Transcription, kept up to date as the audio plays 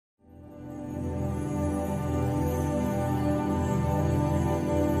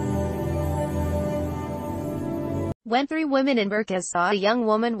When three women in burqas saw a young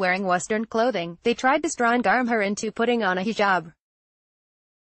woman wearing Western clothing, they tried to strong-arm her into putting on a hijab.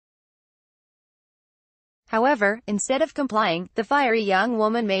 However, instead of complying, the fiery young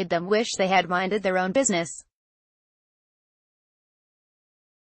woman made them wish they had minded their own business.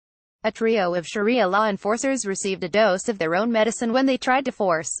 A trio of Sharia law enforcers received a dose of their own medicine when they tried to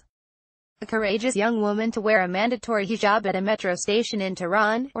force a courageous young woman to wear a mandatory hijab at a metro station in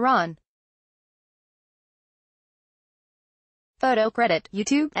Tehran, Iran. Photo credit,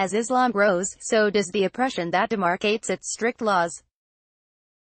 YouTube. As Islam grows, so does the oppression that demarcates its strict laws.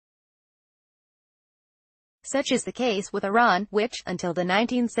 Such is the case with Iran, which, until the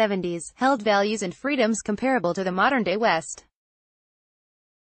 1970s, held values and freedoms comparable to the modern-day West.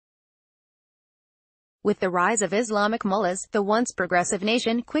 With the rise of Islamic mullahs, the once progressive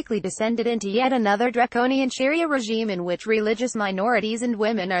nation quickly descended into yet another draconian Sharia regime in which religious minorities and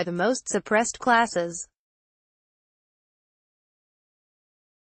women are the most suppressed classes.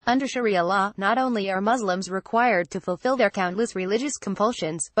 Under Sharia law, not only are Muslims required to fulfill their countless religious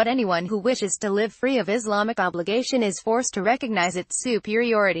compulsions, but anyone who wishes to live free of Islamic obligation is forced to recognize its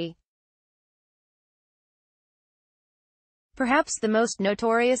superiority. Perhaps the most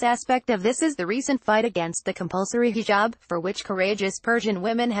notorious aspect of this is the recent fight against the compulsory hijab, for which courageous Persian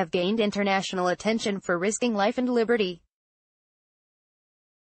women have gained international attention for risking life and liberty.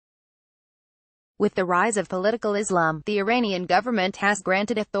 With the rise of political Islam, the Iranian government has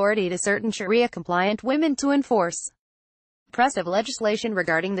granted authority to certain Sharia-compliant women to enforce oppressive legislation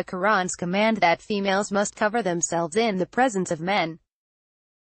regarding the Quran's command that females must cover themselves in the presence of men.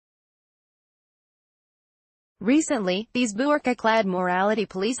 Recently, these burqa-clad morality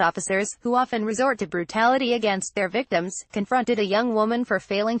police officers, who often resort to brutality against their victims, confronted a young woman for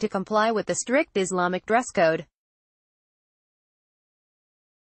failing to comply with the strict Islamic dress code.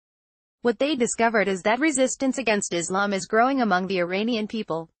 What they discovered is that resistance against Islam is growing among the Iranian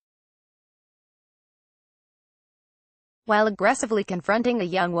people. While aggressively confronting a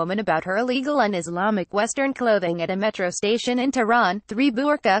young woman about her illegal un-Islamic Western clothing at a metro station in Tehran, three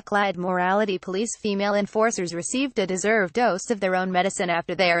burqa-clad morality police female enforcers received a deserved dose of their own medicine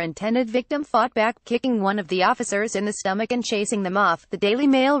after their intended victim fought back, kicking one of the officers in the stomach and chasing them off, the Daily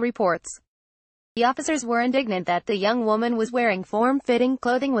Mail reports. The officers were indignant that the young woman was wearing form-fitting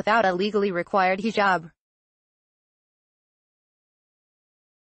clothing without a legally required hijab.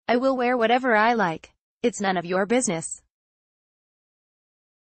 "I will wear whatever I like. It's none of your business.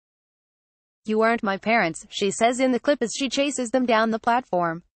 You aren't my parents," she says in the clip as she chases them down the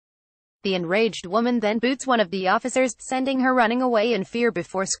platform. The enraged woman then boots one of the officers, sending her running away in fear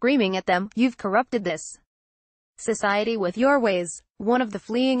before screaming at them, "You've corrupted this society with your ways." One of the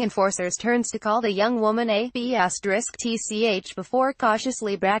fleeing enforcers turns to call the young woman a b***tch before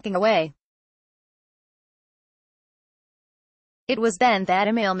cautiously backing away. It was then that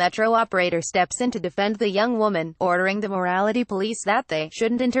a male metro operator steps in to defend the young woman, ordering the morality police that they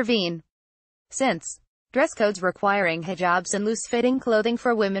shouldn't intervene. Since dress codes requiring hijabs and loose-fitting clothing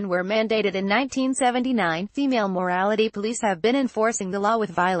for women were mandated in 1979, female morality police have been enforcing the law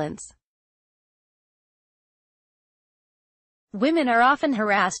with violence. Women are often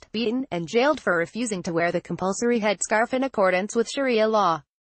harassed, beaten, and jailed for refusing to wear the compulsory headscarf in accordance with Sharia law.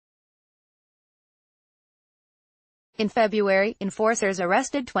 In February, enforcers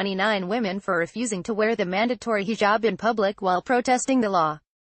arrested 29 women for refusing to wear the mandatory hijab in public while protesting the law.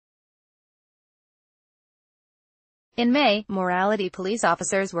 In May, morality police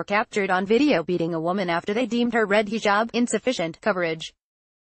officers were captured on video beating a woman after they deemed her red hijab insufficient coverage.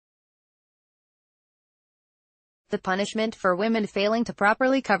 The punishment for women failing to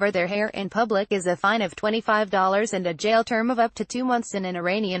properly cover their hair in public is a fine of $25 and a jail term of up to 2 months in an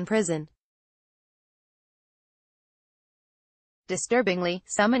Iranian prison. Disturbingly,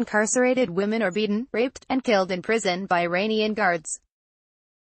 some incarcerated women are beaten, raped, and killed in prison by Iranian guards.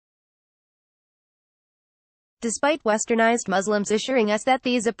 Despite westernized Muslims assuring us that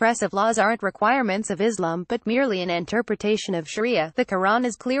these oppressive laws aren't requirements of Islam but merely an interpretation of Sharia, the Quran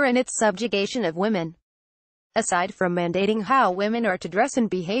is clear in its subjugation of women. Aside from mandating how women are to dress and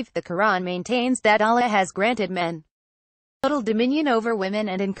behave, the Quran maintains that Allah has granted men total dominion over women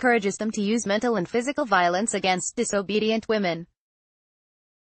and encourages them to use mental and physical violence against disobedient women.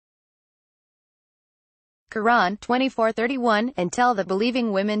 Quran 24:31, and tell the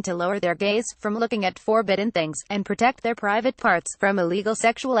believing women to lower their gaze from looking at forbidden things, and protect their private parts from illegal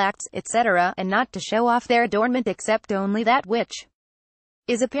sexual acts, etc., and not to show off their adornment except only that which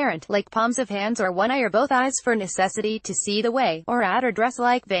is apparent, like palms of hands or one eye or both eyes for necessity to see the way, or add or dress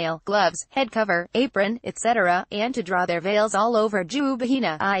like veil, gloves, head cover, apron, etc., and to draw their veils all over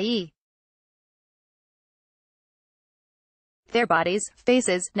jubahina, i.e. their bodies,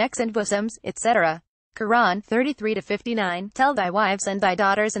 faces, necks and bosoms, etc. Quran 33-59. Tell thy wives and thy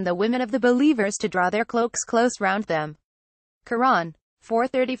daughters and the women of the believers to draw their cloaks close round them. Quran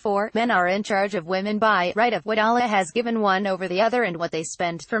 4:34. Men are in charge of women by right of what Allah has given one over the other and what they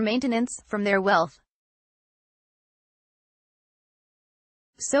spend for maintenance, from their wealth.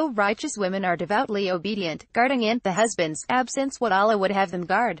 So righteous women are devoutly obedient, guarding in the husband's absence what Allah would have them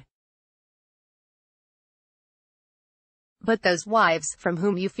guard. But those wives, from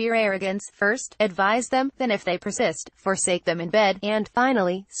whom you fear arrogance, first, advise them, then if they persist, forsake them in bed, and,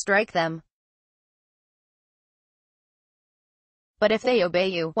 finally, strike them. But if they obey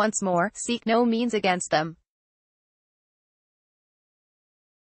you, once more, seek no means against them.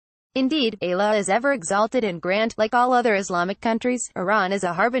 Indeed, Allah is ever exalted and grand. Like all other Islamic countries, Iran is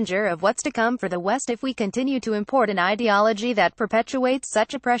a harbinger of what's to come for the West if we continue to import an ideology that perpetuates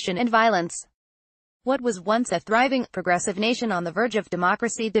such oppression and violence. What was once a thriving, progressive nation on the verge of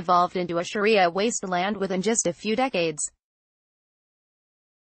democracy devolved into a Sharia wasteland within just a few decades.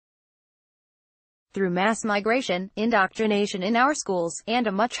 Through mass migration, indoctrination in our schools, and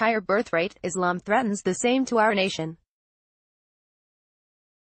a much higher birth rate, Islam threatens the same to our nation.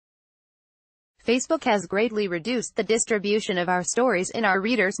 Facebook has greatly reduced the distribution of our stories in our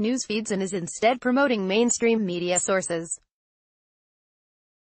readers' news feeds and is instead promoting mainstream media sources.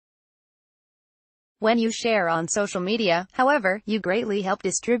 When you share on social media, however, you greatly help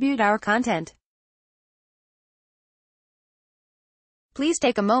distribute our content. Please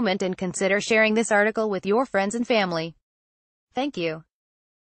take a moment and consider sharing this article with your friends and family. Thank you.